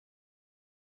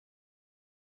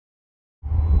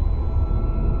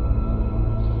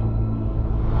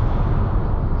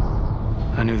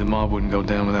I knew the mob wouldn't go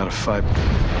down without a fight.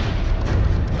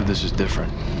 But this is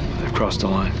different. They've crossed the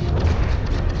line.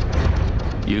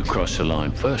 You crossed the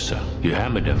line first, sir. You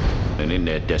hammered them, and in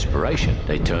their desperation,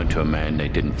 they turned to a man they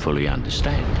didn't fully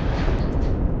understand.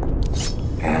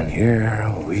 And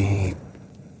here we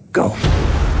go.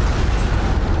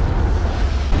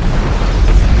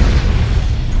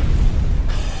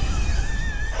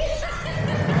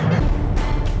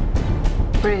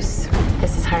 Bruce,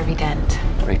 this is Harvey Dent.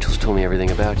 Rachel's told me everything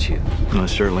about you. I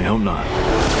certainly hope not.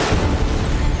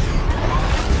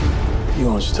 You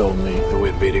once told me that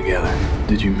we'd be together.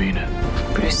 Did you mean it?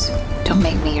 Bruce, don't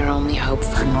make me your only hope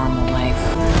for a normal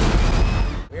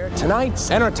life. We're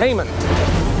tonight's entertainment.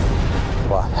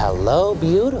 Well, hello,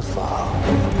 beautiful.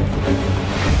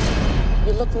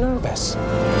 You look nervous.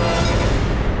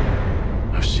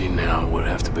 I've seen now what it would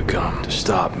have to become to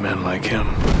stop men like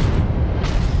him.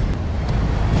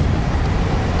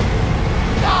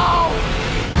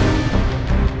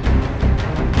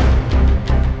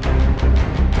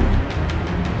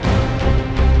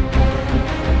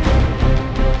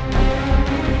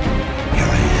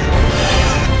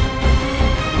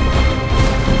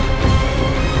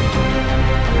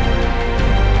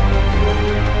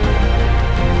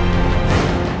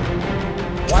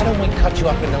 Why don't we cut you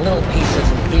up into little pieces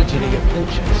and feed you to your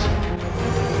pooches?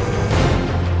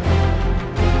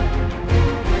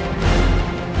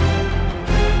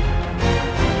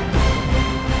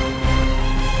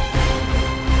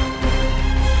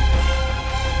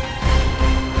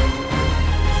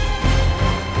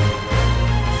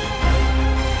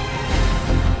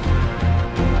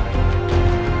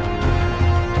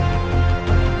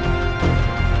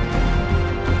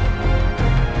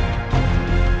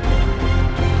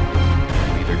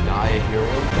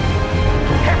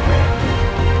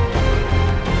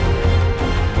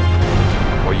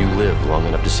 Or you live long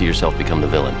enough to see yourself become the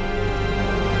villain.